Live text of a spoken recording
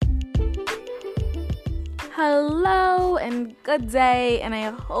Hello and good day, and I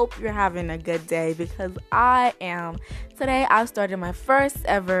hope you're having a good day because I am. Today I started my first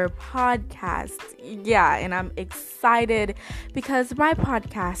ever podcast. Yeah, and I'm excited because my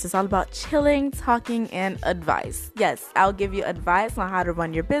podcast is all about chilling, talking, and advice. Yes, I'll give you advice on how to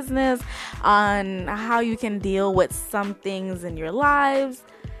run your business, on how you can deal with some things in your lives.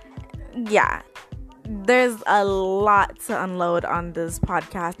 Yeah, there's a lot to unload on this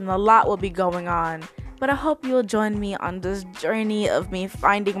podcast, and a lot will be going on. But I hope you'll join me on this journey of me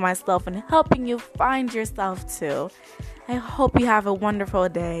finding myself and helping you find yourself too. I hope you have a wonderful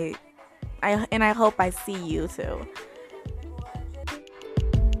day. I hope I see you too.